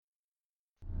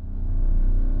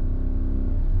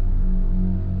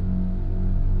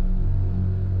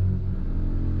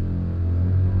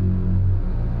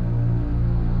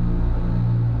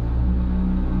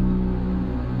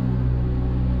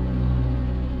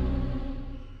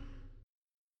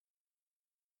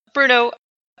Bruno,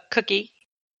 Cookie,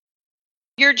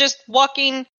 you're just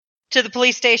walking to the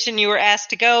police station you were asked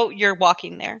to go. You're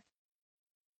walking there.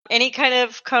 Any kind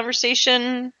of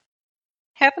conversation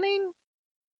happening?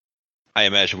 I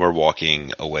imagine we're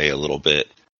walking away a little bit.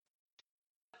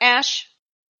 Ash,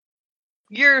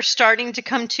 you're starting to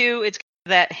come to. It's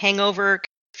that hangover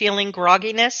feeling,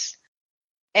 grogginess.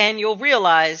 And you'll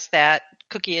realize that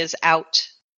Cookie is out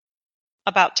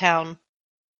about town.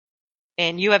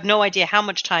 And you have no idea how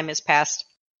much time has passed.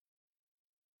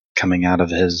 Coming out of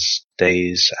his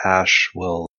daze, Ash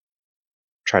will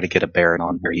try to get a bearing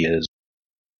on where he is.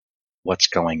 What's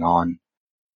going on?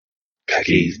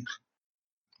 Cookie,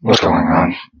 what's going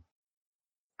on?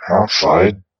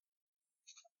 Outside?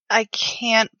 I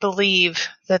can't believe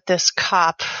that this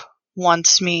cop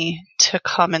wants me to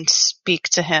come and speak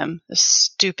to him. This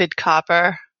stupid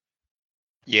copper.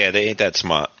 Yeah, they ain't that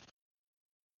smart.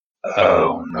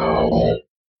 Oh, no.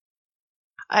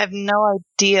 I have no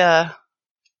idea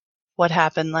what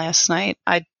happened last night.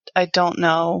 I don't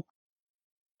know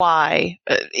why.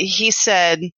 He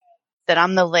said that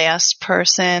I'm the last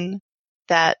person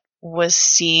that was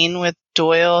seen with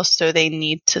Doyle, so they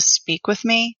need to speak with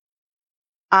me.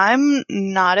 I'm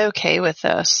not okay with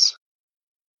this.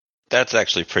 That's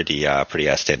actually pretty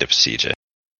standard procedure.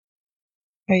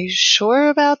 Are you sure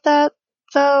about that,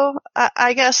 though?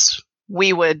 I guess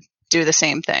we would do the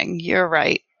same thing. You're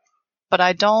right. But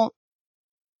I don't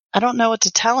know what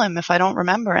to tell him if I don't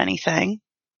remember anything.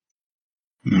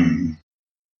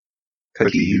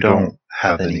 Cookie, you don't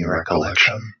have any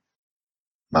recollection.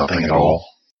 Nothing at all.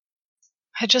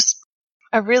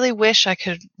 I really wish I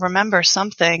could remember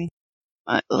something.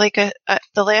 The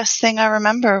last thing I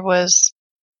remember was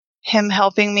him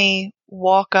helping me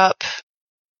walk up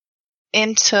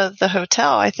into the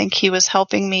hotel. I think he was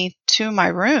helping me to my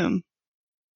room.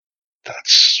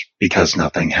 That's because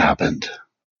nothing happened.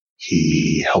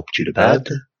 He helped you to bed,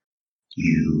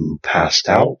 you passed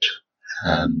out,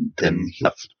 and then he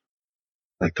left.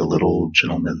 Like the little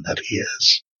gentleman that he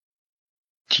is.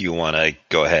 Do you want to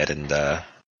go ahead and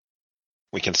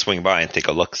we can swing by and take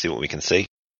a look, see what we can see?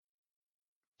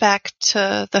 Back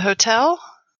to the hotel?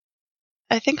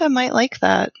 I think I might like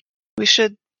that. We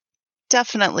should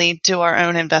definitely do our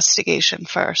own investigation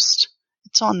first.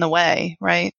 It's on the way,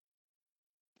 right?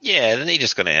 Yeah, then he's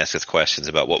just going to ask us questions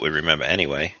about what we remember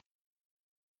anyway.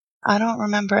 I don't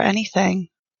remember anything.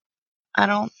 I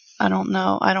don't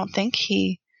know. I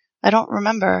don't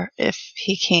remember if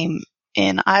he came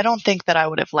in. I don't think that I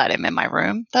would have let him in my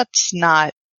room. That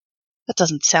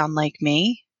doesn't sound like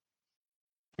me.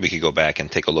 We could go back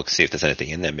and take a look, see if there's anything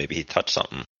in there. Maybe he touched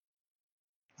something.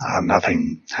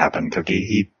 Nothing happened, Cookie.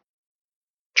 He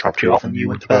dropped you off and you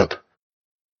went to bed.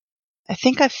 I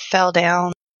think I fell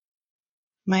down.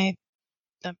 I'm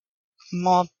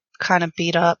all kind of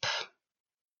beat up.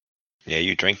 Yeah,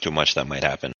 you drink too much, that might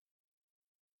happen.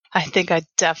 I think I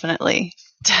definitely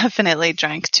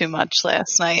drank too much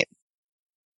last night.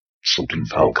 Something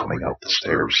fell coming up the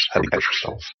stairs. How do you get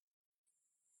yourself?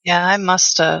 Yeah, I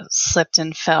must have slipped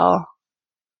and fell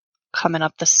coming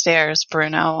up the stairs,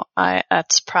 Bruno.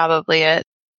 That's probably it.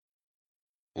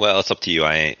 Well, it's up to you.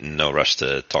 I ain't in no rush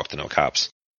to talk to no cops.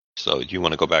 So do you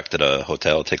want to go back to the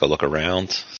hotel, take a look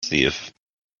around, see if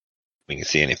we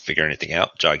can figure anything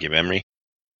out, jog your memory?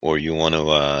 Or you want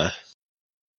to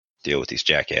deal with these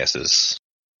jackasses?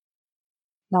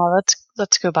 No,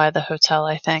 let's go by the hotel,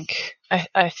 I think.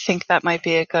 I think that might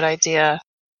be a good idea.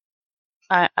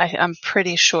 I'm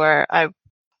pretty sure. I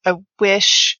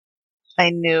wish I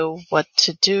knew what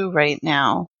to do right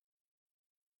now.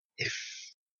 If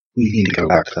we need to go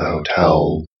back to the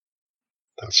hotel,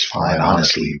 that's fine.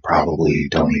 Honestly, you probably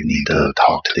don't even need to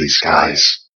talk to these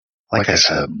guys. Like I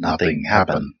said, nothing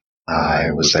happened.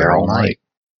 I was there all night,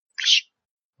 just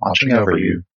watching over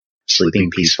you, sleeping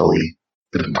peacefully,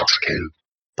 but intoxicated,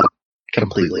 but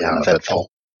completely uneventful.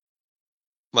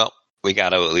 Well, we got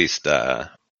to at least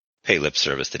pay lip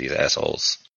service to these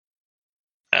assholes.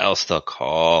 I'll still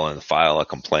call and file a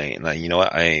complaint. And you know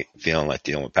what? I ain't feeling like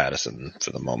dealing with Patterson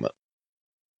for the moment.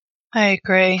 I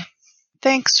agree.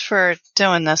 Thanks for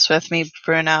doing this with me,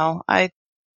 Bruno. I'm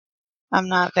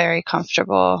not very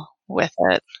comfortable with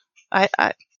it. I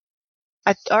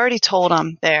already told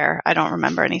him there I don't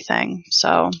remember anything,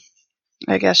 so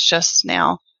I guess just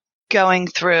now going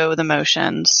through the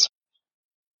motions.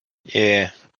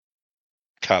 Yeah.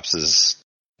 Cops is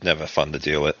never fun to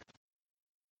deal with.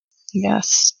 Yes,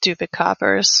 stupid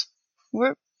coppers.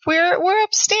 We're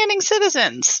upstanding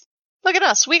citizens. Look at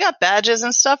us. We got badges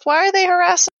and stuff. Why are they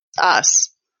harassing us?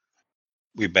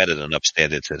 We better than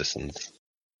upstanding citizens.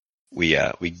 We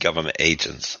government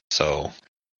agents, so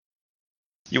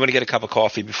You want to get a cup of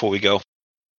coffee before we go?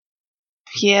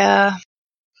 Yeah,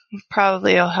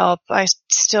 probably will help. I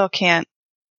still can't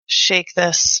shake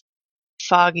this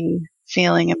foggy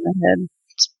feeling in my head.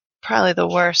 It's probably the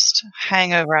worst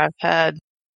hangover I've had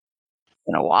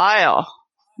in a while.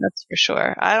 That's for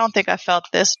sure. I don't think I felt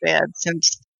this bad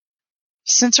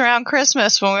since around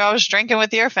Christmas when we always drinking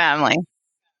with your family.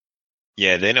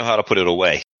 Yeah, they know how to put it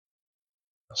away.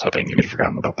 I was hoping you'd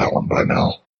forgotten about that one by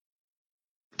now.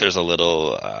 There's a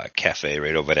little cafe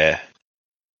right over there.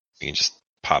 You can just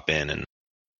pop in and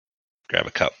grab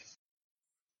a cup.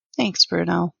 Thanks,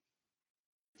 Bruno.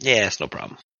 Yeah, it's no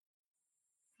problem.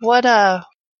 What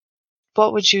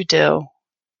would you do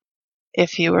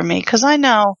if you were me? Because I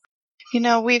know,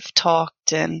 we've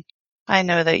talked, and I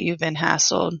know that you've been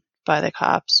hassled by the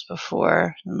cops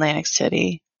before in Atlantic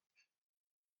City.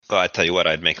 Well, I tell you what,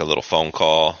 I'd make a little phone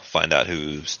call, find out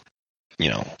who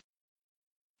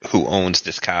owns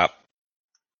this cop,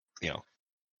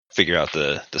 figure out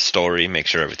the story, make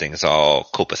sure everything is all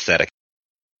copacetic,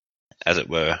 as it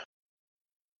were.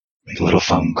 Make a little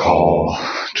phone call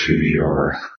to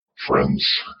your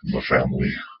friends in the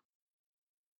family.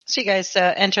 So you guys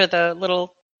enter the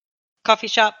little coffee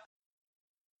shop.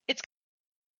 It's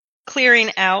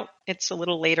clearing out. It's a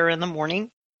little later in the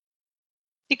morning.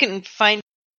 You can find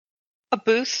a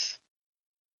booth,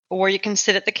 or you can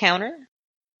sit at the counter.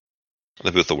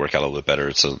 The booth will work out a little bit better.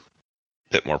 It's a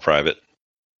bit more private.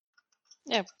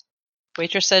 Yeah.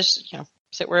 Waitress says,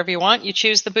 sit wherever you want. You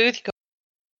choose the booth. You go.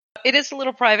 It is a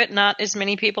little private, not as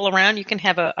many people around. You can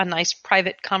have a nice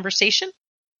private conversation.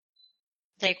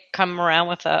 They come around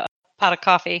with a pot of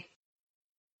coffee,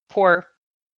 pour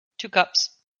 2 cups.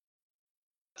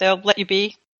 They'll let you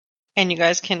be, and you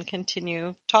guys can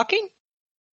continue talking.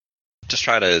 Just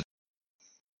try to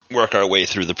work our way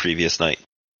through the previous night.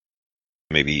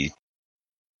 Maybe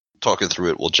talking through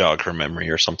it will jog her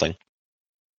memory or something.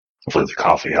 Hopefully the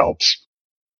coffee helps.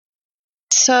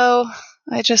 So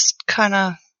I just kind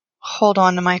of hold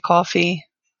on to my coffee.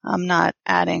 I'm not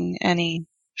adding any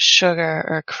sugar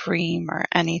or cream or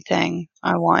anything.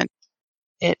 I want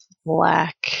it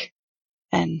black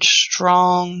and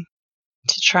strong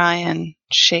to try and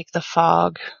shake the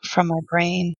fog from my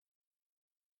brain,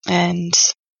 and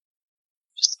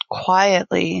just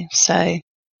quietly say,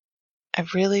 I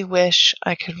really wish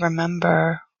I could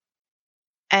remember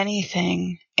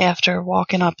anything after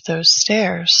walking up those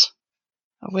stairs.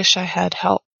 I wish I had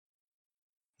help.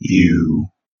 You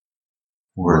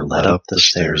were led up the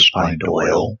stairs by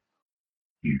Doyle.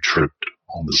 You tripped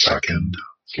on the second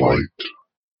flight.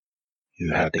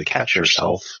 You had to catch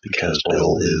yourself because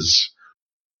Doyle is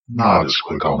not as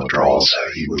quick on the draw as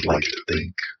he would like to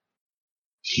think.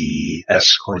 He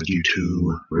escorted you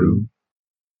to a room.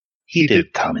 He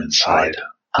did come inside,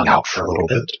 hung out for a little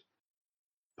bit,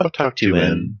 but tucked you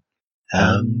in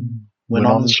and went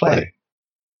on his way.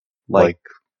 Like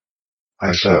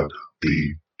I said,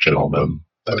 the gentleman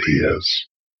that he is.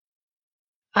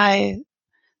 I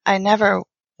never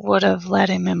would have let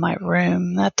him in my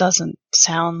room. That doesn't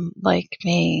sound like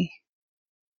me.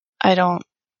 I don't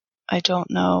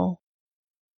know.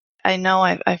 I know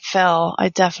I fell. I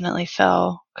definitely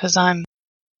fell because I'm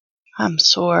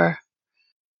sore.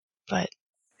 But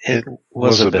it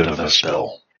was a bit of a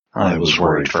spill. I was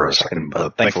worried for a second,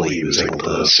 but thankfully he was able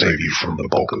to save you from the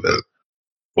bulk of it.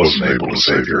 Wasn't able to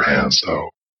save your hands, though.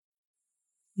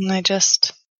 And I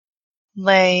just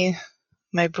lay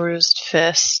my bruised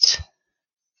fist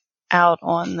out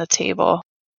on the table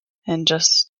and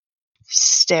just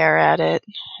stare at it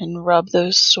and rub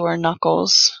those sore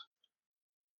knuckles.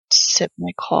 Sip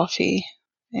my coffee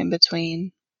in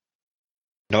between.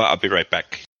 No, I'll be right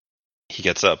back. He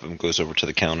gets up and goes over to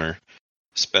the counter,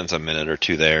 spends a minute or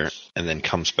two there, and then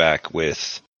comes back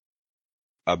with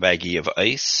a baggie of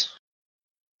ice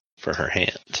for her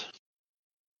hand.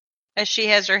 As she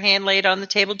has her hand laid on the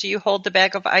table, do you hold the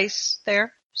bag of ice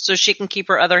there so she can keep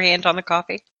her other hand on the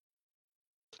coffee?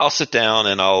 I'll sit down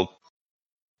and I'll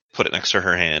put it next to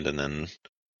her hand and then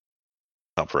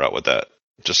help her out with that.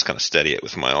 Just kind of steady it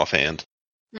with my offhand.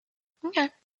 Okay.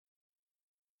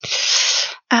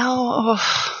 Ow.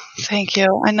 Oh, thank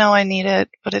you. I know I need it,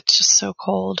 but it's just so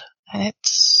cold and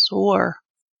it's sore.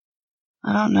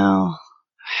 I don't know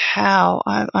how.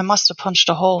 I must have punched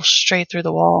a hole straight through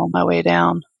the wall on my way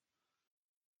down.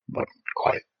 But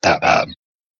quite that bad.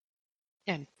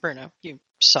 And Bruno, you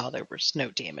saw there was no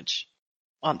damage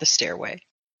on the stairway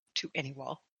to any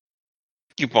wall.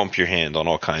 You bump your hand on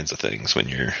all kinds of things when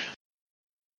you're,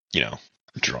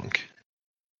 drunk.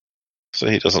 So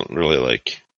he doesn't really,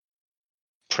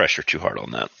 pressure too hard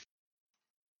on that.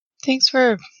 Thanks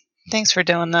for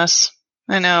doing this.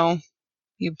 I know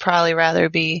you'd probably rather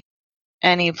be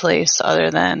any place other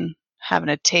than having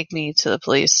to take me to the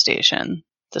police station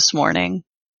this morning.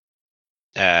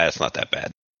 It's not that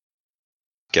bad.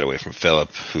 Get away from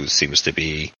Philip, who seems to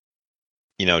be,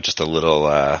 just a little,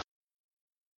 I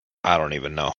don't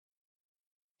even know.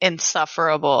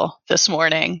 Insufferable this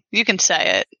morning. You can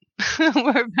say it.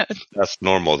 That's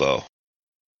normal, though.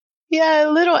 Yeah,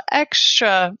 a little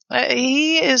extra.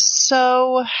 He is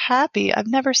so happy. I've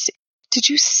never seen. Did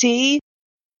you see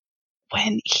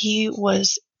when he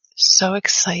was so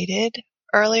excited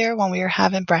earlier when we were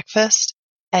having breakfast?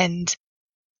 And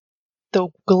the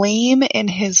gleam in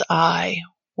his eye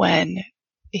when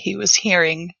he was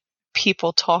hearing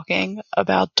people talking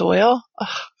about Doyle.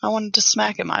 Ugh, I wanted to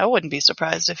smack him. I wouldn't be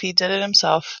surprised if he did it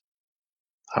himself.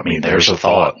 I mean, there's a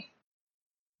thought.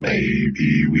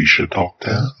 Maybe we should talk to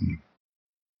him.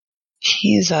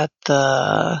 He's at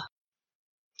the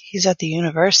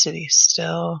university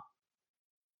still.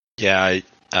 Yeah,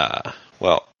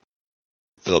 well,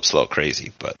 Philip's a little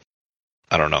crazy, but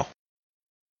I don't know.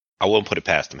 I won't put it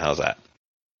past him. How's that?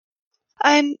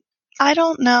 I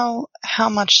don't know how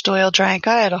much Doyle drank.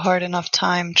 I had a hard enough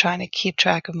time trying to keep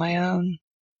track of my own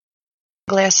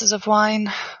glasses of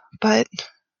wine, but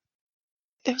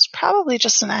it was probably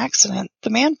just an accident. The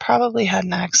man probably had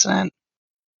an accident.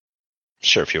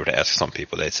 Sure, if you were to ask some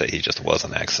people, they'd say he just was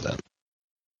an accident.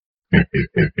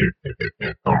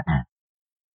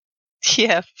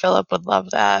 Yeah, Philip would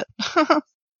love that.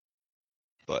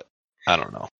 But I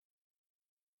don't know.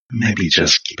 Maybe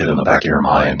just keep it in the back of your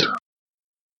mind.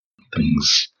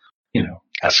 Things,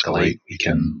 escalate. We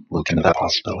can look into that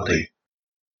possibility.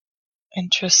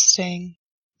 Interesting.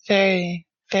 Very,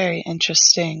 very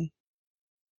interesting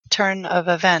turn of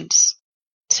events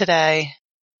today.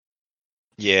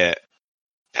 Yeah,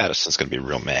 Addison's going to be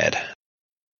real mad.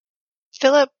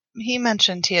 Philip, he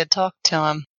mentioned he had talked to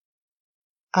him.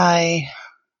 I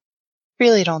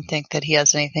really don't think that he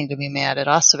has anything to be mad at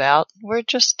us about. We're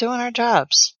just doing our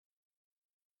jobs.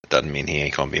 It doesn't mean he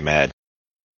ain't going to be mad.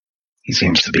 He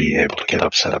seems to be able to get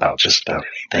upset about just about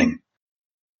anything.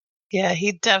 Yeah,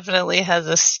 he definitely has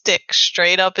a stick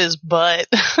straight up his butt.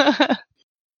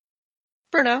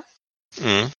 Bruno,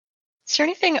 Mm. is there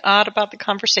anything odd about the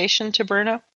conversation to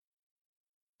Bruno?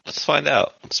 Let's find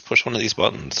out. Let's push one of these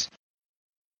buttons.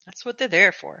 That's what they're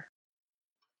there for.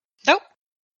 Nope.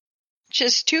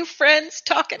 Just two friends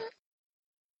talking.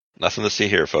 Nothing to see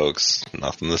here, folks.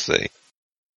 Nothing to see.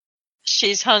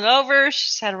 She's hungover.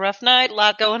 She's had a rough night. A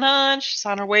lot going on. She's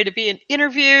on her way to being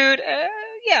interviewed.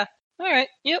 Yeah. All right.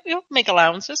 You'll make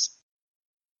allowances.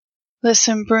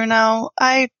 Listen, Bruno,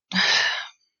 I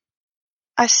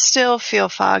still feel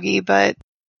foggy, but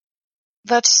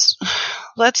let's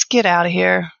get out of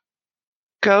here.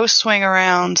 Go swing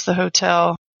around the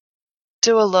hotel.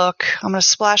 Do a look. I'm going to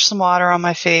splash some water on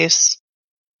my face.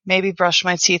 Maybe brush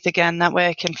my teeth again. That way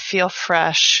I can feel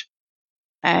fresh.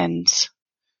 And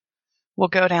we'll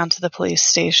go down to the police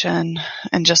station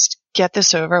and just get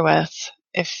this over with.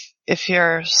 If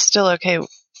you're still okay,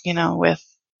 with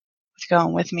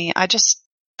going with me. I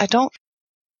don't,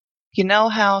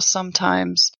 how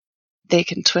sometimes they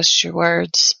can twist your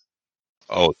words.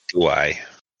 Oh, do I?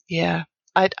 Yeah.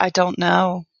 I don't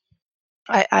know.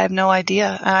 I have no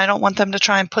idea. And I don't want them to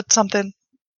try and put something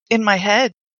in my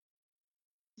head.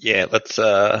 Yeah, let's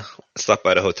stop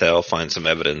by the hotel, find some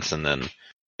evidence, and then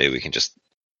maybe we can just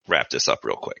wrap this up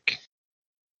real quick.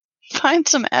 Find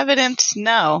some evidence?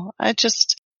 No. I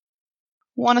just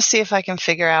want to see if I can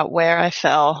figure out where I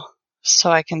fell so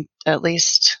I can at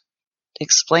least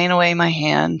explain away my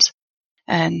hand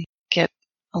and get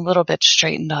a little bit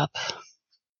straightened up.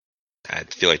 I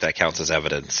feel like that counts as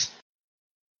evidence.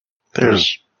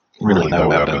 There's really no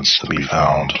evidence to be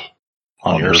found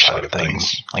on your side of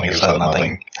things. Like I said,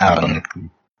 nothing happened.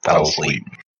 Fell asleep.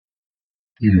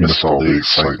 You missed all the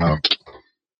excitement.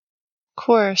 Of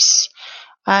course,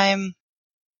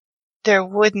 there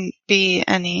wouldn't be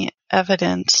any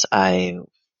evidence. I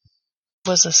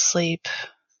was asleep.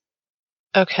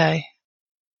 Okay.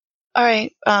 All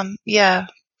right. Yeah,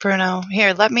 Bruno,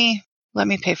 here, let me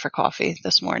pay for coffee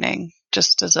this morning,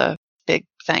 just as a big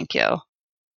thank you.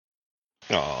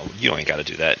 Oh, you ain't got to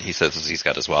do that. He says as he's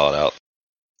got his wallet out.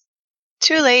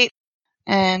 Too late.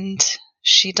 And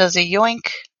she does a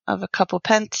yoink of a couple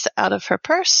pence out of her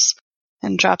purse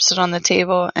and drops it on the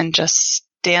table and just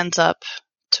stands up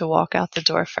to walk out the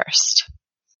door first.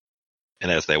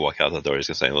 And as they walk out the door, he's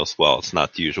going to say, well, it's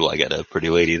not usual. I get a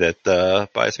pretty lady that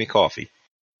buys me coffee.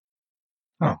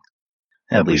 Oh.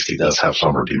 At least he does have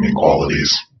some redeeming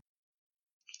qualities.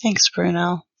 Thanks,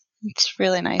 Bruno. It's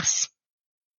really nice.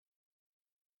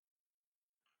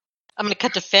 I'm going to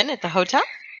cut to Finn at the hotel.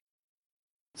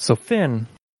 So Finn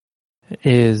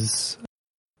is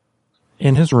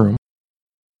in his room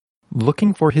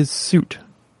looking for his suit.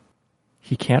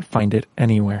 He can't find it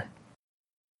anywhere.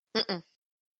 Mm-mm.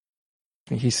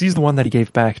 He sees the one that he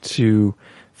gave back to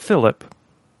Philip,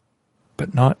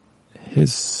 but not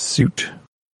his suit.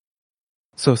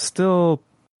 So still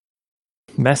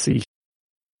messy.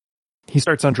 He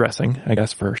starts undressing, I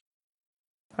guess, first.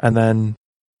 And then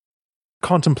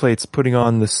contemplates putting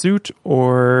on the suit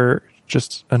or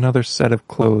just another set of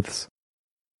clothes.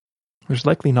 There's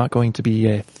likely not going to be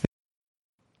a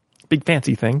big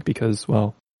fancy thing because,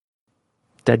 well,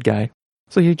 dead guy.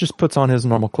 So he just puts on his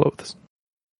normal clothes.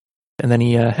 And then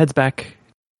he heads back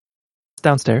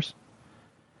downstairs.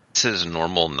 This is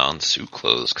normal non-suit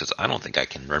clothes, because I don't think I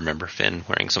can remember Finn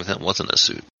wearing something that wasn't a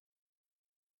suit.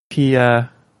 He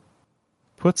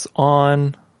puts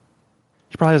on...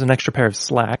 He probably has an extra pair of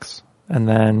slacks, and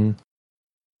then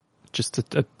just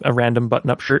a random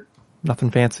button-up shirt.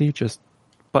 Nothing fancy, just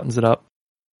buttons it up.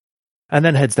 And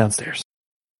then heads downstairs.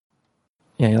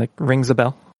 Yeah, he rings a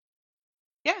bell.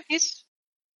 Yeah, he's...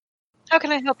 How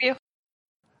can I help you?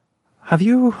 Have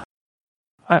you...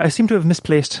 I seem to have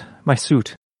misplaced my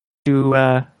suit.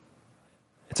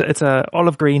 It's a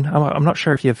olive green. I'm not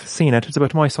sure if you've seen it. It's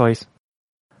about my size.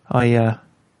 I'm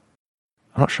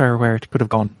not sure where it could have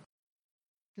gone.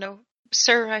 No,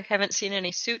 sir, I haven't seen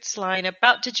any suits lying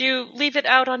about. Did you leave it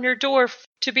out on your door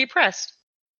to be pressed?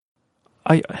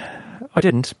 I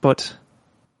didn't, but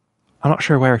I'm not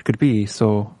sure where it could be,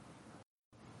 so...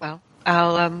 Well,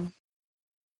 I'll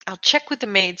check with the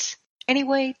maids.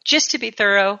 Anyway, just to be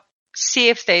thorough, see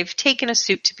if they've taken a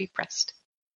suit to be pressed.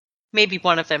 Maybe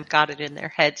one of them got it in their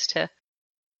heads to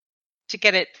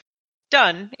get it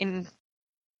done in...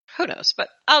 Who knows, but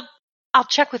I'll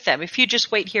check with them if you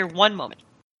just wait here one moment.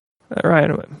 Right,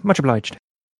 much obliged.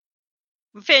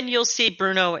 Finn, you'll see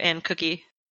Bruno and Cookie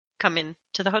come in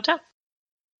to the hotel.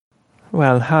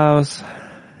 Well, how's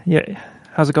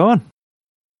it going?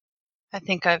 I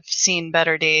think I've seen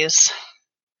better days.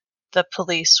 The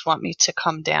police want me to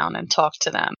come down and talk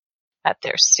to them at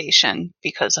their station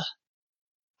because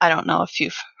I don't know if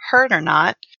you've heard or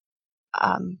not,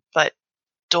 but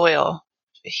Doyle,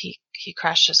 he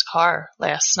crashed his car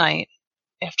last night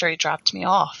after he dropped me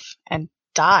off and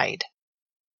died.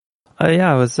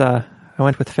 Yeah, I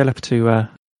went with Philip to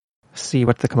see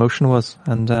what the commotion was,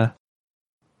 and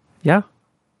yeah,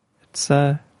 it's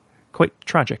quite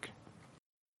tragic.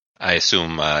 I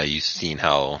assume you've seen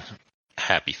how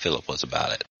happy Philip was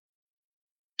about it.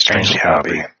 Strangely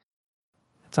happy.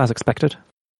 It's as expected.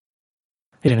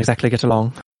 He didn't exactly get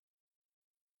along.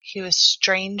 He was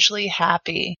strangely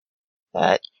happy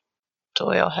that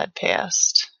Doyle had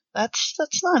passed.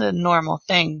 That's not a normal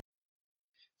thing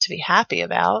to be happy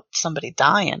about, somebody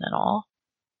dying and all.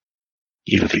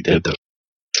 Even if he did,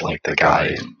 the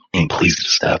guy being pleased at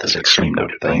his death is extreme, don't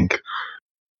you think?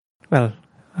 Well,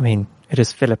 I mean, it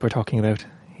is Philip we're talking about.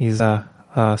 He's a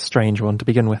strange one to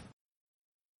begin with.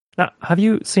 Now, have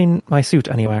you seen my suit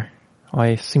anywhere?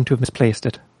 I seem to have misplaced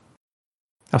it.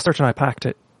 I was certain I packed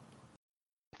it.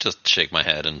 Just shake my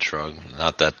head and shrug.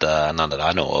 Not that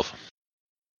I know of.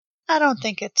 I don't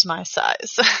think it's my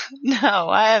size. No,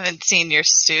 I haven't seen your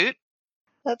suit.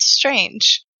 That's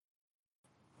strange.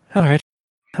 All right.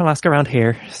 I'll ask around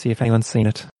here, see if anyone's seen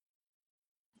it.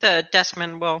 The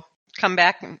deskman will come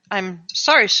back. I'm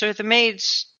sorry, sir. The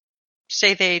maids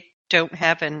say they don't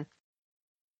have an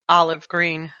olive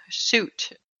green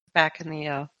suit back in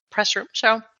the press room.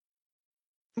 So,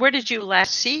 where did you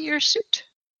last see your suit?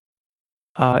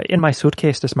 In my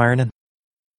suitcase this morning.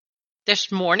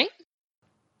 This morning?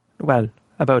 Well,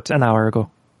 about an hour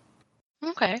ago.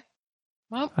 Okay.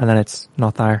 Well, And then it's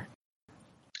not there.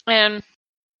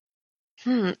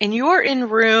 and you're in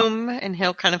room, and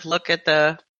he'll kind of look at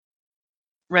the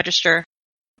register.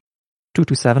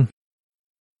 227.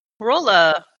 Roll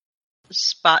a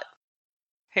spot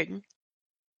hidden.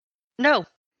 No.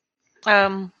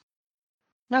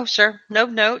 No, sir. No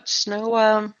notes.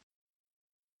 No,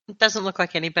 it doesn't look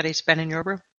like anybody's been in your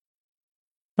room.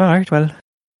 All right, well,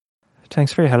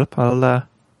 thanks for your help.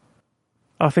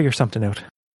 I'll figure something out.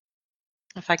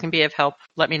 If I can be of help,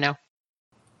 let me know.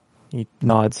 He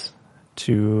nods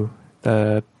to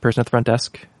the person at the front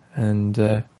desk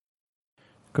and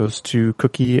goes to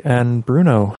Cookie and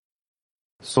Bruno.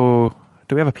 So,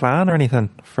 do we have a plan or anything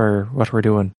for what we're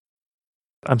doing?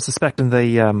 I'm suspecting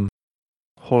the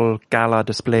whole gala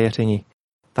display thingy,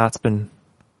 that's been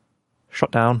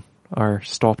shut down or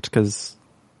stopped because,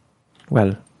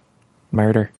 well,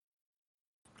 murder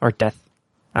or death,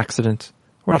 accident.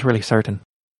 We're not really certain.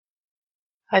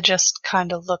 I just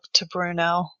kind of looked to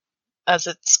Bruno as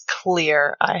it's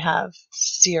clear I have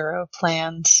zero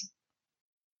plans.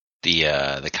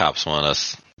 The cops want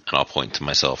us, and I'll point to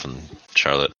myself and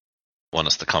Charlotte, want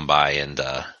us to come by and,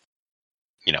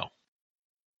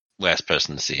 last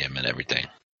person to see him and everything.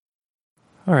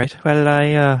 All right.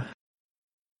 Well,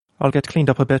 I'll get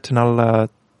cleaned up a bit, and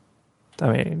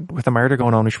with the murder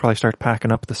going on, we should probably start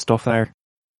packing up the stuff there.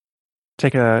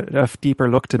 Take a deeper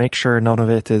look to make sure none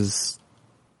of it is,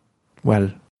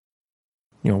 well,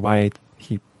 why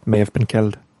he may have been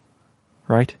killed.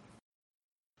 Right?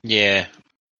 Yeah.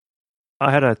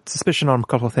 I had a suspicion on a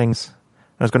couple of things.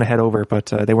 I was going to head over, but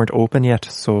they weren't open yet,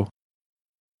 so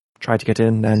tried to get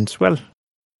in, and, well...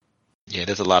 Yeah,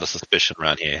 there's a lot of suspicion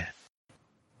around here.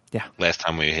 Yeah. Last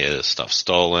time we hear there's stuff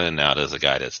stolen, now there's a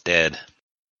guy that's dead.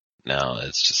 Now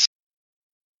it's just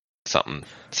something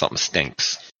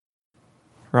stinks.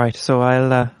 Right, so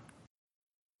I'll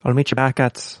meet you back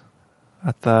at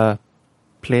the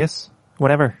place,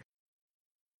 whenever.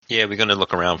 Yeah, we're going to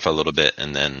look around for a little bit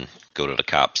and then go to the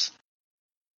cops.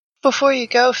 Before you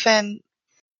go, Finn,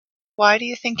 why do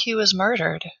you think he was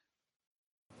murdered?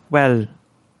 Well,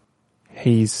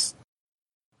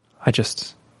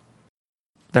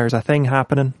 there's a thing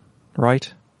happening,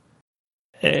 right?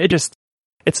 It's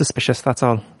suspicious, that's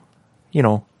all.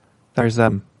 There's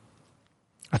a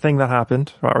thing that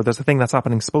happened, or there's a thing that's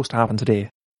supposed to happen today,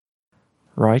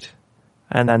 right?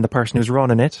 And then the person who's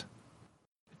running it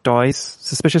dies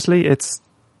suspiciously.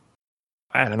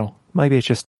 I don't know, maybe it's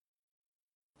just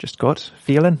gut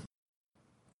feeling.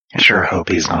 I sure hope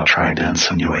he's not trying to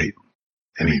insinuate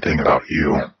anything about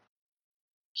you.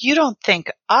 You don't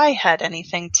think I had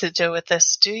anything to do with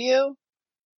this, do you?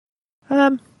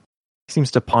 He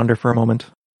seems to ponder for a moment.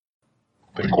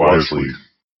 Think wisely.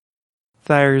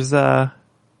 There's a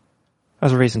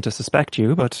reason to suspect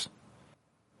you, but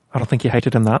I don't think you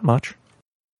hated him that much.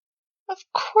 Of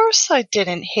course I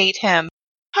didn't hate him.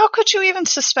 How could you even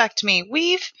suspect me?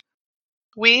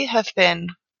 We have been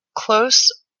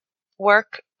close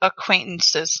work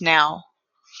acquaintances now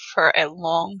for a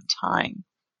long time.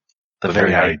 The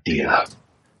very idea.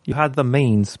 You had the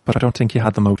means, but I don't think you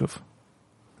had the motive.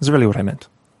 Is really what I meant.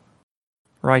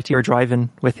 Right, you were driving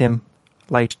with him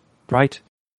late, right?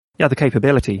 You had the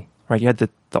capability, right? You had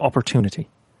the opportunity.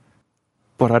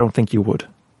 But I don't think you would.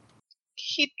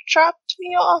 He dropped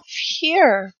me off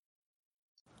here.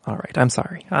 All right, I'm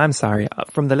sorry.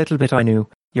 From the little bit I knew,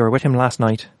 you were with him last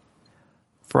night.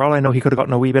 For all I know, he could have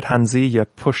gotten a wee bit handsy. You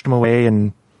pushed him away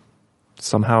and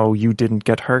somehow you didn't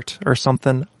get hurt or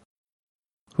something.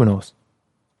 Who knows?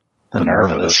 The nerve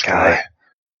of this guy.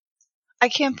 I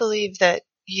can't believe that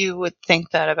you would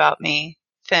think that about me,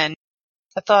 Finn.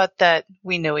 I thought that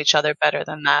we knew each other better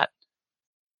than that.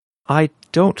 I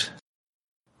don't...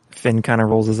 Finn kind of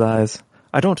rolls his eyes.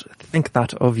 I don't think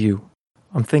that of you.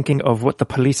 I'm thinking of what the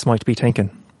police might be thinking.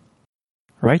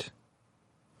 Right?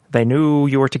 They knew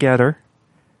you were together,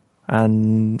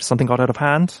 and something got out of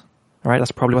hand. Right?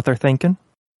 That's probably what they're thinking.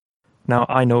 Now,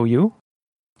 I know you.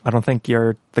 I don't think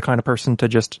you're the kind of person to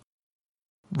just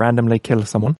randomly kill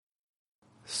someone.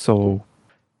 So,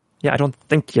 yeah, I don't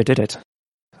think you did it.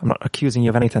 I'm not accusing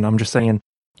you of anything. I'm just saying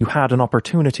you had an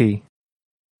opportunity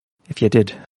if you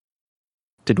did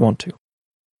want to.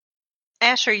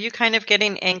 Ash, are you kind of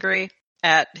getting angry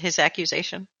at his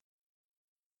accusation?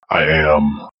 I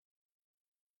am.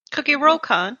 Cookie, roll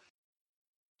con.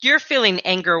 You're feeling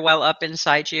anger well up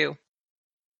inside you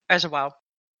as well.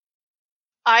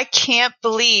 I can't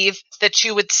believe that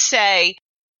you would say,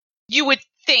 you would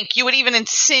think, you would even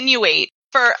insinuate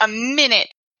for a minute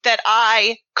that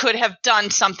I could have done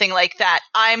something like that.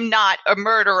 I'm not a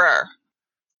murderer.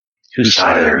 Whose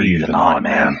side are you even on,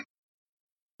 man?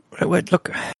 Wait,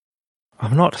 look,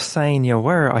 I'm not saying you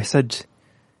were. I said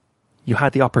you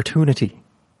had the opportunity.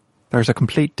 There's a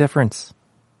complete difference.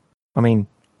 I mean...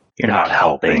 You're not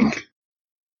helping.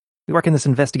 We work in this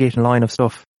investigating line of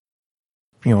stuff.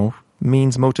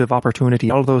 Means, motive, opportunity,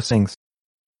 all those things.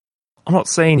 I'm not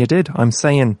saying you did. I'm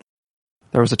saying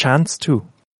there was a chance too.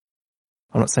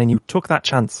 I'm not saying you took that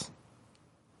chance.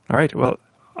 Alright, well,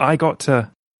 I'm going to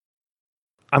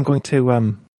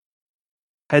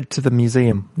head to the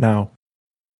museum now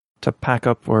to pack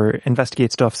up or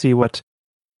investigate stuff, see what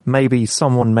maybe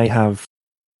someone may have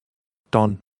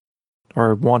done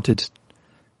or wanted,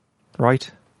 right?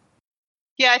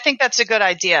 Yeah, I think that's a good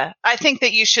idea. I think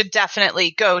that you should definitely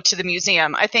go to the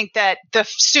museum. I think that the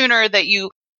sooner that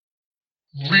you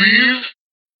leave...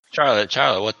 Charlotte,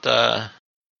 what the...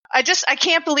 I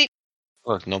can't believe...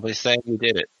 Look, nobody's saying you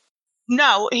did it.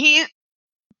 No,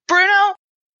 Bruno,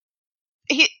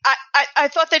 I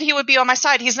thought that he would be on my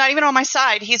side. He's not even on my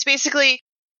side. He's basically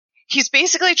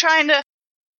trying to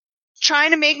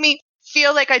trying to make me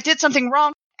feel like I did something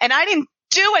wrong, and I didn't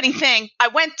do anything. I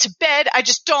went to bed. I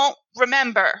just don't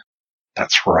remember.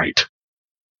 That's right.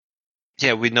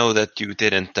 Yeah, we know that you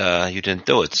didn't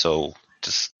do it, so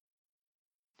just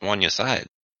on your side.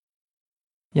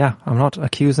 Yeah, I'm not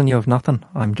accusing you of nothing.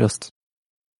 I'm just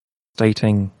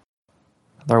stating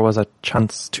there was a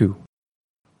chance to.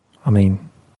 I mean,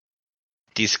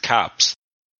 These cops,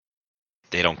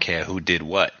 they don't care who did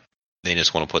what. They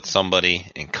just want to put somebody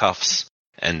in cuffs,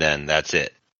 and then that's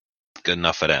it. Good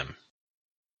enough for them.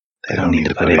 They don't need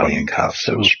to put anybody in cuffs.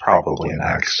 It was probably an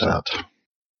accident.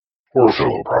 Or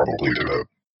Philip probably did it.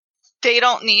 They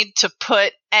don't need to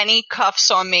put any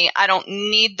cuffs on me. I don't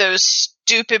need those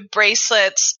stupid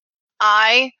bracelets.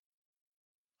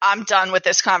 I'm done with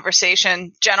this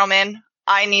conversation. Gentlemen,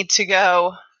 I need to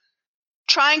go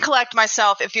try and collect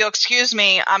myself. If you'll excuse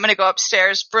me, I'm going to go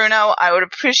upstairs. Bruno, I would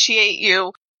appreciate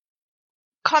you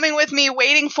coming with me,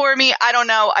 waiting for me. I don't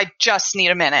know. I just need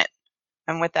a minute.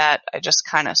 And with that, I just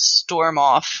kind of storm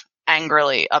off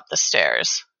angrily up the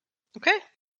stairs. Okay.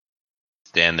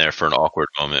 Stand there for an awkward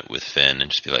moment with Finn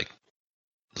and just be like,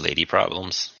 lady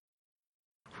problems?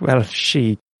 well,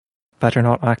 she better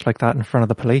not act like that in front of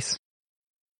the police.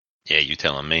 Yeah, you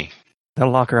telling me. They'll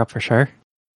lock her up for sure.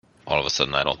 All of a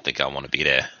sudden, I don't think I want to be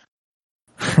there.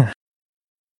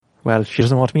 Well, she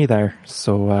doesn't want me there,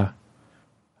 so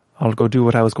I'll go do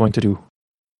what I was going to do.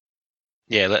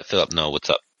 Yeah, let Philip know what's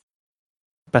up.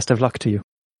 Best of luck to you.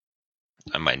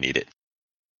 I might need it.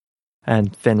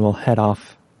 And Finn will head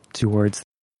off towards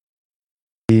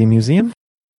the museum.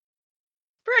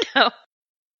 Bruno.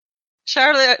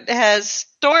 Charlotte has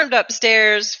stormed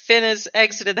upstairs. Finn has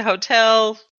exited the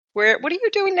hotel. What are you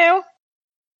doing now?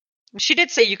 She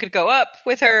did say you could go up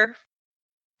with her.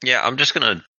 Yeah, I'm just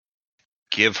going to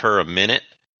give her a minute.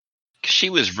 'Cause she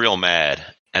was real mad,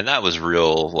 and that was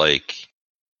real,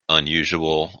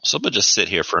 unusual. So I'm going to just sit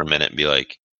here for a minute and be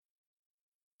like,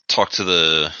 talk to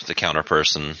the counter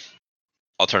person.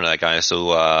 I'll turn to that guy.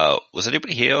 So, was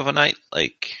anybody here overnight?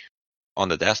 On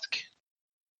the desk?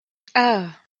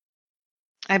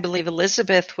 I believe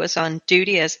Elizabeth was on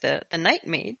duty as the night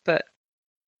maid, but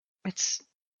it's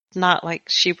not like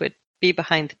she would be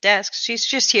behind the desk. She's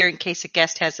just here in case a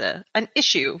guest has an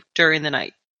issue during the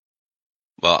night.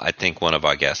 Well, I think one of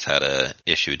our guests had a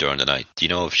issue during the night. Do you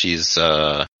know if she's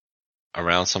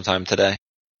around sometime today?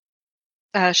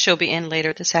 She'll be in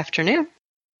later this afternoon.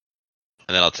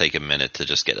 And then I'll take a minute to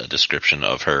just get a description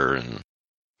of her and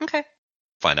Okay.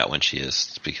 find out when she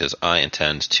is, because I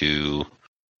intend to...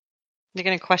 You're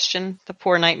going to question the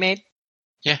poor night maid?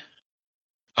 Yeah.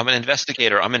 I'm an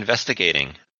investigator. I'm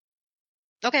investigating.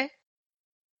 Okay.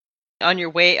 On your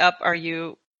way up, are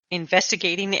you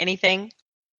investigating anything?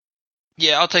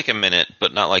 Yeah, I'll take a minute,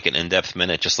 but not like an in-depth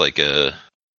minute, just like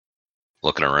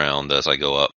looking around as I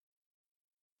go up.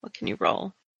 What can you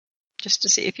roll? Just to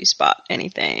see if you spot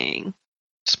anything.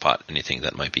 Spot anything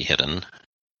that might be hidden.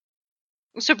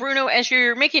 So, Bruno, as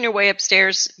you're making your way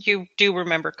upstairs, you do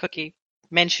remember Cookie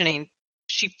mentioning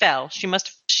she fell.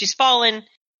 She's fallen.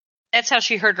 That's how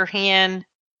she hurt her hand.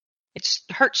 It's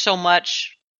hurt so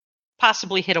much.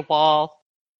 Possibly hit a wall.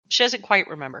 She doesn't quite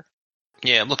remember.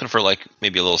 Yeah, I'm looking for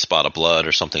maybe a little spot of blood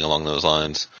or something along those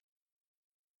lines.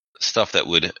 Stuff that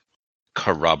would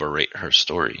corroborate her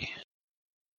story.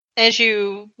 As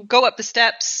you go up the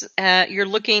steps,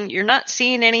 you're not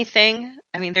seeing anything.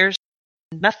 I mean, there's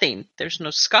nothing. There's no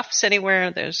scuffs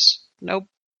anywhere. There's no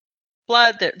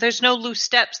blood. There's no loose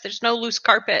steps. There's no loose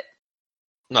carpet.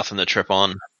 Nothing to trip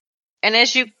on. And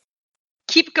as you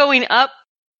keep going up,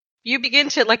 you begin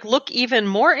to look even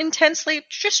more intensely,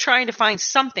 just trying to find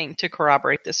something to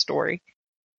corroborate this story.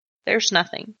 There's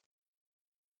nothing.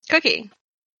 Cookie,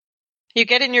 you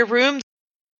get in your room.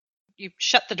 You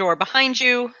shut the door behind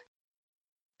you.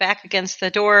 Back against the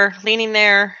door, leaning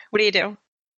there. What do you do?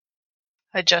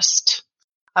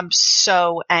 I'm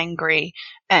so angry,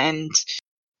 and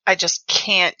I just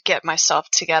can't get myself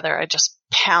together. I just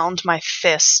pound my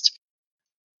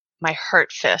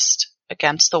hurt fist,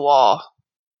 against the wall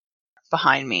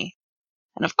behind me.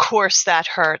 And of course that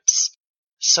hurts.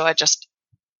 So I just,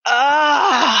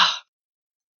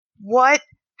 what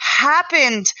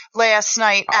happened last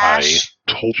night, Ash?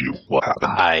 I told you what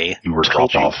happened. You were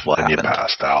dropped off and you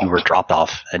passed out. You were dropped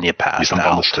off and you You passed stumped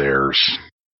out. on the stairs.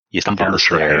 You stumped on the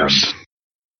stairs.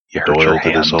 You hurt Doyle your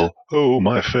did his hand. oh,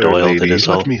 my fair Doyle lady, did his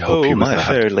let me help you with my that.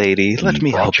 fair lady, let He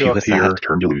me brought help you with here, that.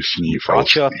 turned you loose, and you fell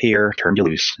Brought you up asleep. here, turned you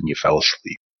loose, and you fell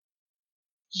asleep.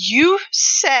 You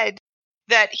said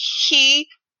that he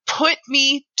put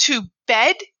me to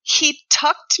bed? He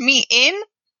tucked me in?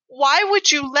 Why would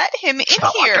you let him in It's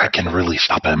not here? like I can really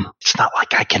stop him. It's not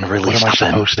like I can really What am I stop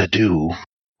him. supposed to do?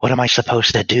 What am I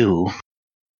supposed to do?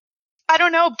 I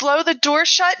don't know, blow the door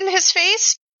shut in his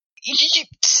face?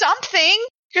 Something.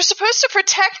 You're supposed to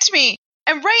protect me.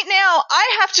 And right now,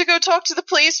 I have to go talk to the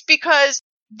police because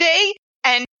they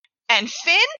and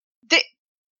Finn,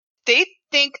 they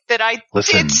think that I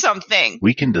Listen, did something.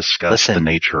 We can discuss the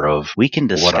nature of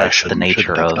what I should and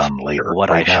shouldn't have done later.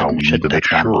 Right now, we need to make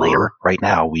sure. Right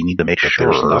now, we need to make that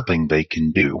sure there's nothing they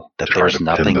can do that there's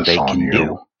nothing they can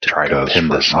do to try to pin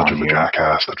this on you.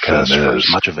 Because for as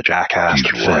much of a jackass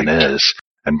that Finn is,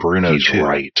 and Bruno too,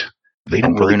 right. They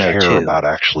don't really care about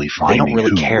actually finding who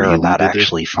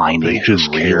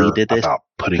really did it.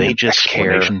 They just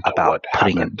care about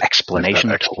putting an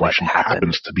explanation to what happened.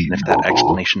 And if that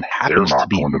explanation happens to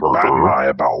be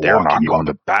murder, they're not going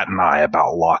to bat an eye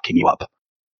about locking you up.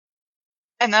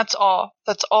 And that's all.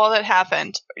 That's all that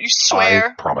happened. You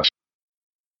swear? I promise.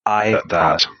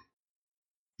 That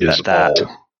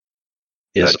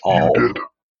is all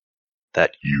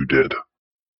that you did.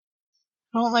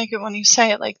 I don't like it when you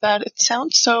say it like that. It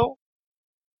sounds so...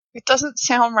 It doesn't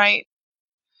sound right.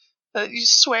 That you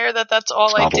swear that that's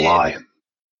all I did. It's not a lie.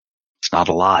 It's not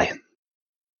a lie.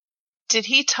 Did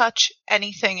he touch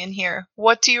anything in here?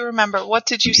 What do you remember? What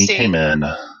did you see? He came in.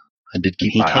 I did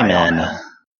keep my eye on him.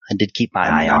 I did keep my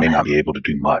eye on him. I may not be able to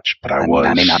do much, but I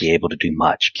was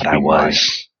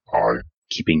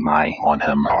keeping my eye on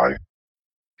him.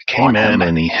 He came in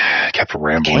and he kept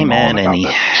rambling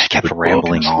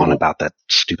on about that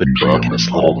stupid book and his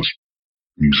little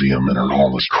museum and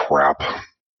all this crap.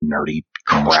 Nerdy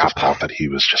crap. Must have thought that he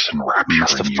was just enrapturing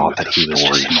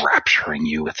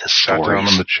you with his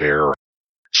stories.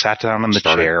 Sat down in the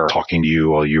chair. Started talking to you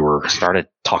while you were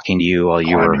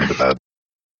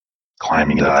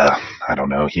climbing into bed. I don't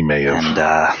know. He may have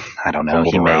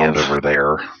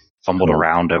fumbled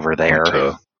around over there.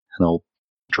 To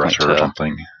dresser or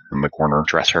something in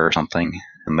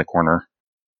the corner.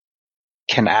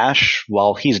 Can Ash,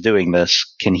 while he's doing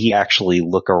this, can he actually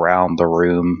look around the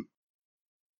room?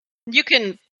 You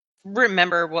can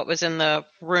remember what was in the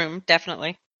room,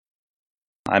 definitely.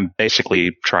 I'm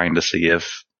basically trying to see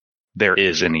if there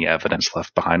is any evidence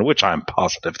left behind, which I'm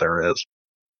positive there is.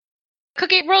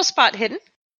 Cookie, roll spot hidden.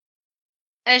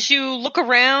 As you look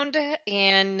around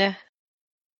and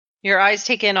your eyes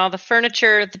take in all the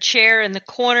furniture, the chair in the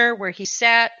corner where he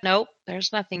sat. Nope,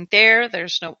 there's nothing there.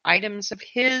 There's no items of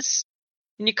his.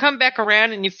 And you come back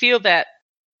around and you feel that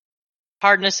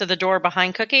hardness of the door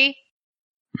behind Cookie.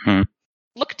 Mm-hmm.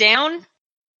 Look down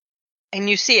and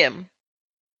you see him.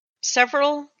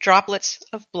 Several droplets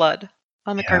of blood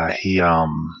on the carpet. He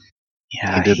didn't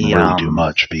really do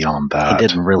much beyond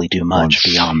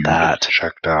that.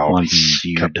 Checked out. Once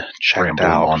you'd checked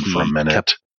out, he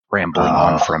kept rambling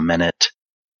on for a minute.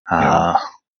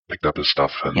 Picked up his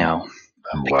stuff and left.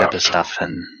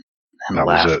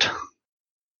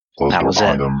 That was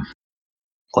it.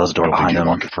 Closed the door behind him.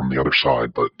 Locked it from the other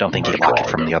side, but don't think he locked it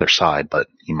from the other side, but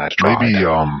he might have tried.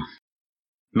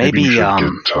 Maybe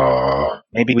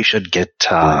we should get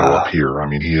Bruno up here. I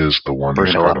mean, he is the one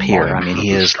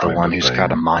who's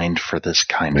got a mind for this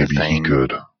kind of thing. Maybe he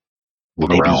could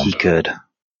look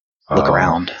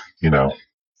around.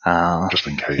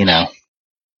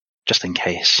 Just in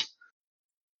case.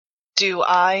 Do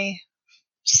I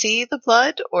see the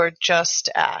blood or just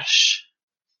Ash?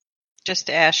 Just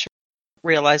Ash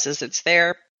realizes it's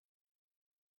there.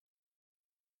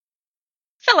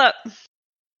 Philip.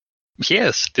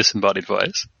 Yes, disembodied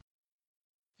voice.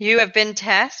 You have been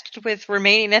tasked with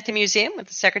remaining at the museum with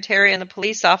the secretary and the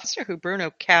police officer who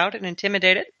Bruno cowed and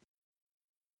intimidated.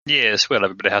 Yes, well,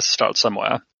 everybody has to start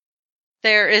somewhere.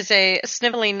 There is a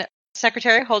sniveling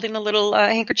secretary holding a little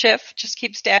handkerchief, just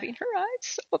keeps dabbing her eyes,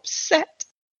 so upset.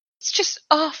 It's just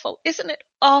awful, isn't it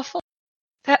awful?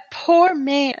 That poor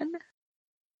man.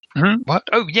 Mm-hmm. What?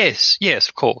 Oh, yes,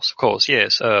 of course,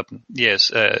 yes,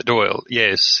 Doyle,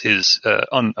 yes, his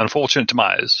unfortunate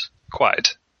demise,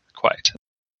 quite.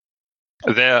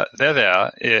 There,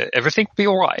 everything will be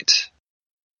all right.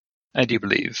 I do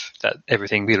believe that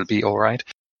everything will be all right.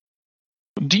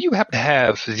 Do you happen to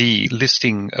have the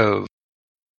listing of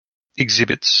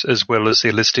exhibits as well as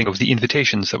the listing of the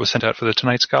invitations that were sent out for the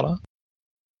tonight's gala?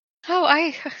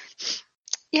 Oh,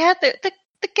 the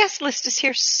guest list is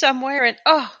here somewhere, and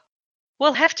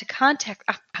we'll have to contact.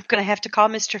 I'm going to have to call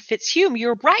Mr. Fitzhume.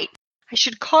 You're right. I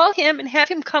should call him and have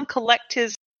him come collect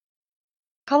his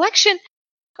collection.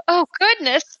 Oh,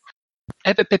 goodness.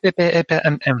 I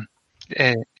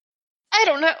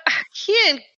don't know. He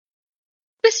and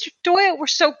Mr. Doyle were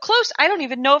so close. I don't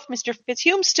even know if Mr.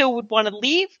 Fitzhume still would want to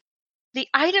leave. the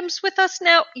items with us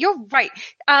now? You're right.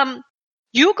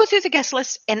 You go through the guest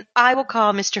list, and I will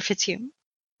call Mr. Fitzhugh.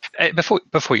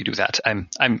 Before you do that, I'm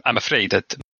afraid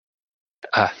that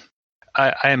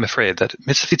I am afraid that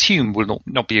Mr. Fitzhugh will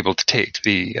not be able to take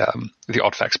the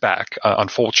artifacts back.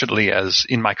 Unfortunately, as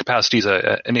in my capacity as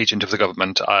an agent of the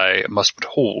government, I must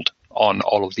withhold on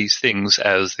all of these things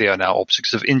as they are now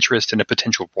objects of interest in a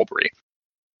potential robbery.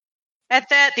 At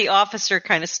that, the officer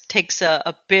kind of takes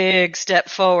a big step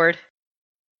forward.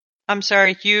 I'm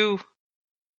sorry, you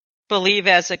believe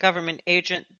as a government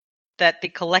agent that the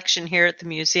collection here at the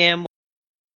museum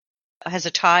has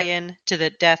a tie-in to the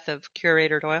death of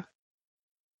Curator Doyle?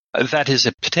 That is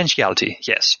a potentiality,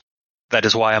 yes. That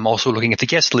is why I'm also looking at the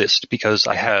guest list, because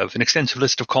I have an extensive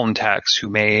list of contacts who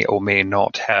may or may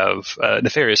not have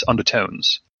nefarious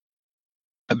undertones.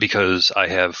 Because I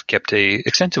have kept an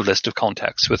extensive list of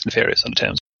contacts with nefarious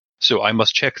undertones. So I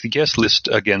must check the guest list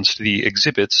against the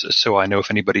exhibits so I know if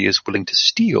anybody is willing to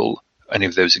steal any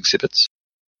of those exhibits.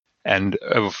 And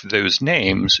of those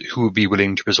names, who would be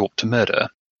willing to resort to murder.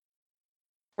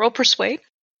 Roll persuade.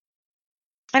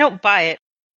 I don't buy it.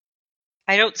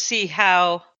 I don't see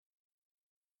how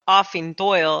offing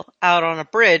Doyle out on a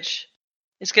bridge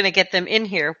is going to get them in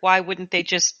here. Why wouldn't they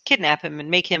just kidnap him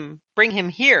and bring him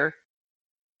here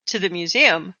to the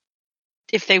museum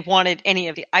if they wanted any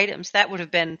of the items? That would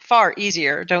have been far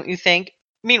easier, don't you think?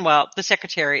 Meanwhile, the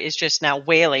secretary is just now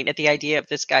wailing at the idea of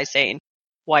this guy saying,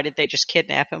 why did they just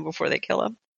kidnap him before they kill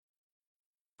him?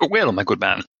 Well, my good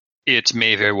man, it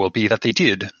may very well be that they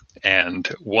did. And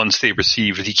once they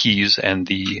received the keys and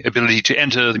the ability to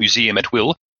enter the museum at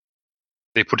will,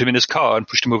 they put him in his car and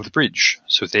pushed him over the bridge,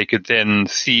 so they could then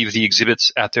thieve the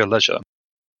exhibits at their leisure.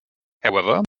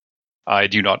 However, I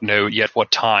do not know yet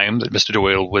what time that Mr.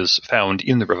 Doyle was found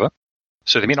in the river,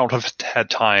 so they may not have had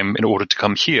time in order to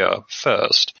come here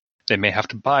first. They may have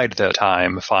to bide their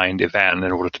time, find a van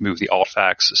in order to move the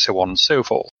artifacts, so on and so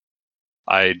forth.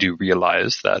 I do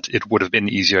realize that it would have been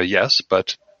easier, yes,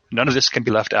 but none of this can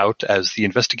be left out as the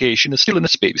investigation is still in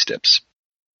its baby steps.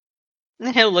 And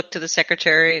then he'll look to the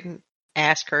secretary and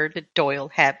ask her, did Doyle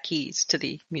have keys to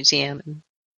the museum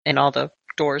and all the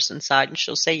doors inside? And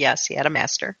she'll say yes, he had a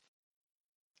master.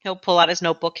 He'll pull out his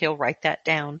notebook, he'll write that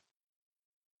down.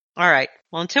 All right,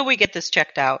 well, until we get this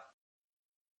checked out,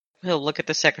 he'll look at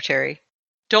the secretary.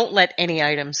 Don't let any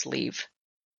items leave.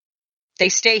 They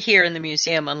stay here in the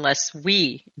museum unless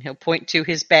we, and he'll point to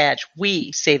his badge,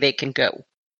 we say they can go.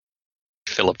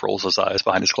 Philip rolls his eyes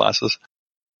behind his glasses.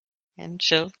 And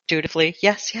she'll dutifully,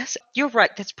 yes, you're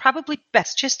right. That's probably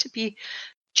best, just to be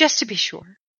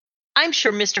sure. I'm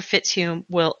sure Mr. Fitzhugh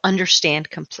will understand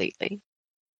completely.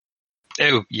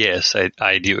 Oh, yes,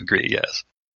 I do agree, yes.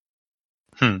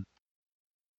 All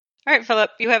right,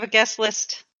 Philip, you have a guest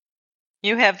list.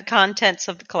 You have the contents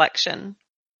of the collection.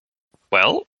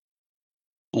 Well,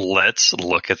 let's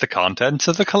look at the contents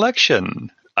of the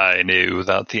collection. I knew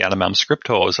that the Animam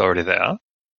Scriptor is already there.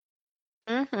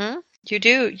 Mm-hmm. You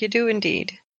do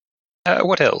indeed.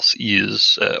 What else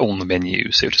is on the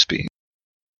menu, so to speak?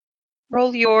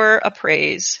 Roll your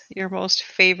appraise, your most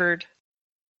favored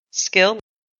skill.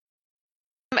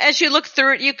 As you look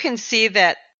through it, you can see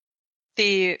that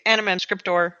the Animam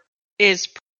Scriptor is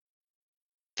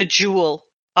the jewel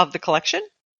of the collection.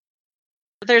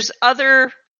 There's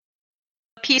other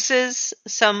pieces,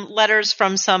 some letters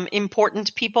from some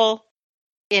important people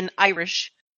in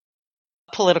Irish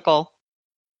political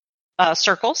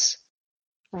circles,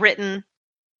 written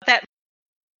that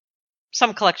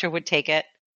some collector would take it.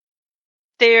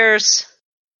 There's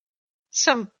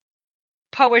some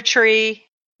poetry,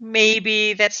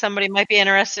 maybe, that somebody might be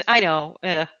interested. I know.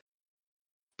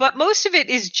 But most of it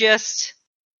is just,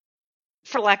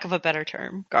 for lack of a better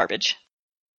term, garbage.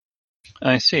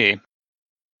 I see.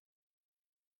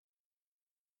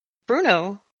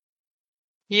 Bruno,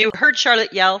 you heard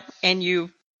Charlotte yell, and you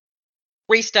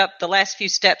raced up the last few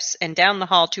steps and down the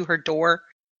hall to her door.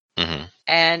 Mm-hmm.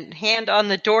 And hand on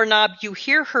the doorknob, you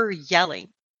hear her yelling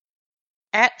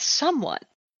at someone.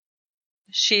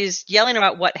 She's yelling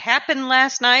about what happened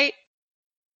last night.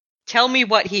 Tell me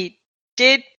what he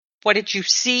did. What did you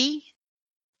see?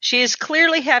 She is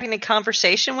clearly having a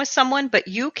conversation with someone, but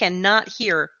you cannot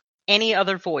hear any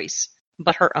other voice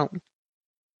but her own.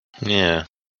 Yeah.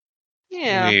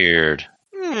 Yeah. Weird.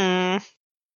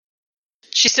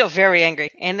 She's still very angry.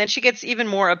 And then she gets even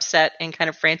more upset and kind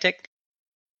of frantic.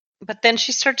 But then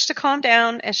she starts to calm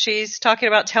down as she's talking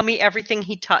about, tell me everything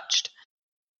he touched.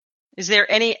 Is there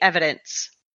any evidence?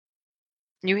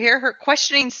 You hear her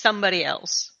questioning somebody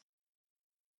else.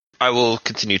 I will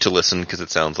continue to listen because it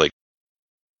sounds like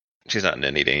she's not in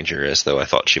any danger, as though I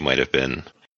thought she might have been.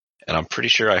 And I'm pretty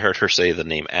sure I heard her say the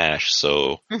name Ash,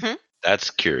 so Mm-hmm. that's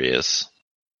curious.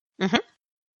 Mm-hmm.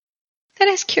 That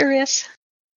is curious.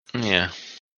 Yeah.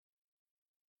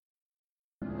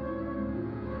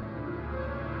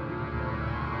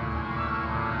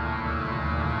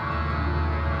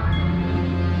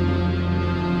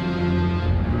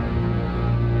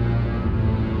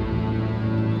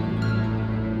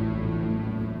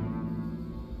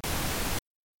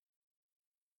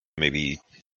 Maybe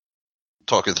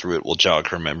talking through it will jog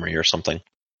her memory or something.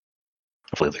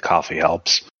 Hopefully the coffee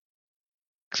helps.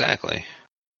 Exactly.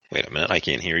 Wait a minute, I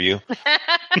can't hear you.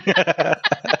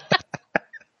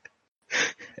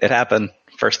 It happened.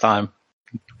 First time.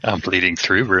 I'm bleeding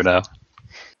through, Bruno.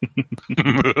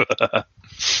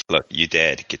 Look, you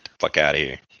dead. Get the fuck out of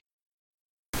here.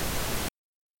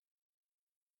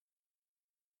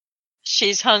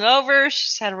 She's hungover.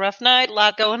 She's had a rough night. A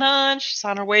lot going on. She's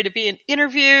on her way to being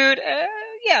interviewed.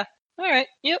 Yeah. All right.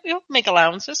 You'll make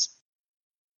allowances.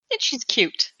 And she's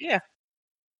cute. Yeah.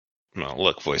 No,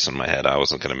 look, voice in my head. I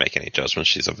wasn't going to make any judgments.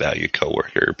 She's a valued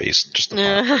coworker based just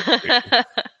upon.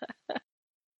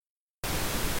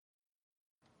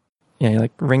 Yeah, he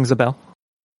like rings a bell.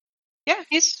 Yeah,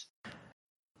 he's.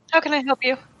 How can I help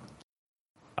you?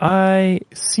 I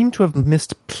seem to have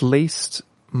misplaced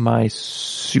my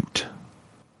suit.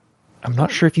 I'm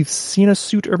not sure if you've seen a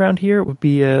suit around here. It would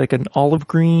be like an olive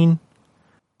green,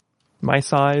 my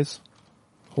size.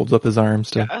 Holds up his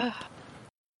arms to.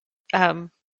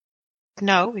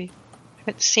 No, we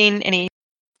haven't seen any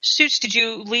suits. Did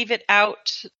you leave it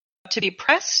out to be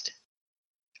pressed?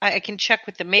 I can check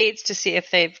with the maids to see if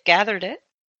they've gathered it.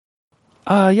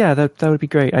 Yeah, that would be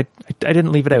great. I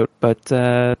didn't leave it out, but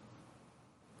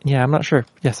yeah, I'm not sure.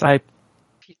 Yes, If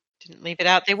you didn't leave it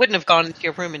out, they wouldn't have gone into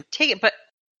your room and taken it. But,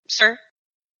 sir,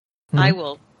 I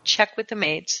will check with the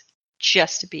maids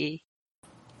just to be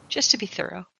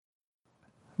thorough.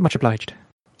 Much obliged.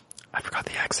 I forgot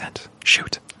the accent.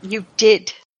 Shoot. You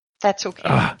did. That's okay.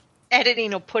 Ah.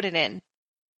 Editing will put it in.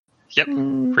 Yep.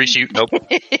 Reshoot. Nope.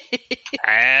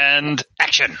 And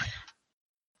action.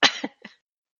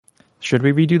 Should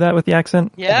we redo that with the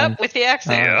accent? Yep, with the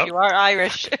accent. Yep. You are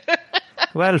Irish.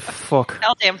 Well, fuck.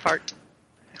 Hell damn fart.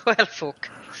 Well, fuck.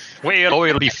 Well,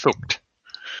 oily fucked.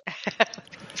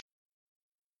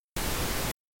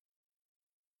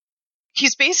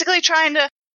 He's basically trying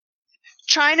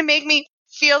to make me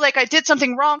feel like I did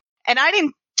something wrong, and I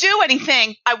didn't do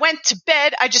anything. I went to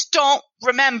bed. I just don't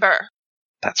remember.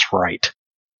 That's right.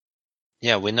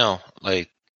 Yeah, we know. Like,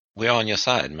 we're on your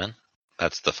side, man.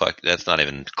 That's not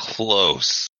even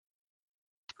close.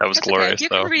 That was That's glorious, okay. You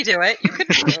though. can redo it. You can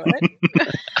redo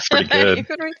it. That's pretty good. You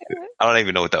can redo it. I don't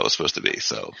even know what that was supposed to be,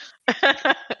 so.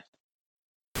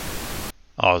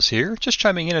 Oz here, just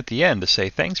chiming in at the end to say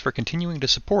thanks for continuing to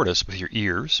support us with your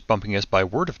ears, bumping us by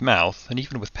word of mouth, and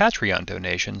even with Patreon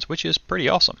donations, which is pretty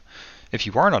awesome. If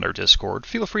you aren't on our Discord,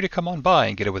 feel free to come on by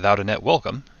and get a without a net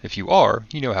welcome. If you are,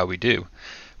 you know how we do.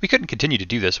 We couldn't continue to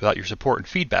do this without your support and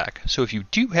feedback, so if you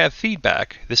do have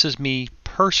feedback, this is me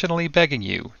personally begging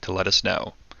you to let us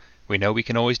know. We know we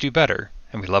can always do better,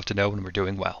 and we love to know when we're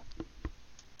doing well.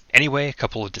 Anyway, a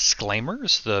couple of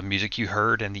disclaimers. The music you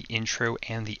heard in the intro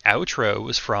and the outro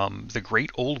is from the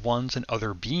Great Old Ones and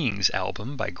Other Beings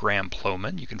album by Graham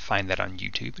Plowman. You can find that on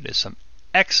YouTube. It is some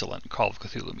excellent Call of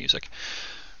Cthulhu music.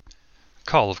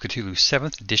 Call of Cthulhu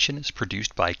 7th edition is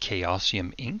produced by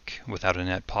Chaosium Inc. Without a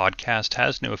Net podcast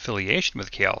has no affiliation with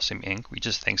Chaosium Inc. We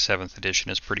just think 7th edition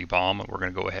is pretty bomb and we're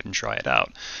going to go ahead and try it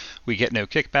out. We get no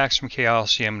kickbacks from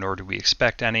Chaosium, nor do we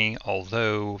expect any,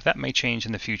 although that may change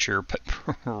in the future, but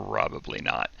probably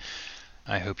not.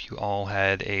 I hope you all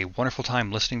had a wonderful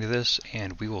time listening to this,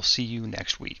 and we will see you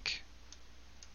next week.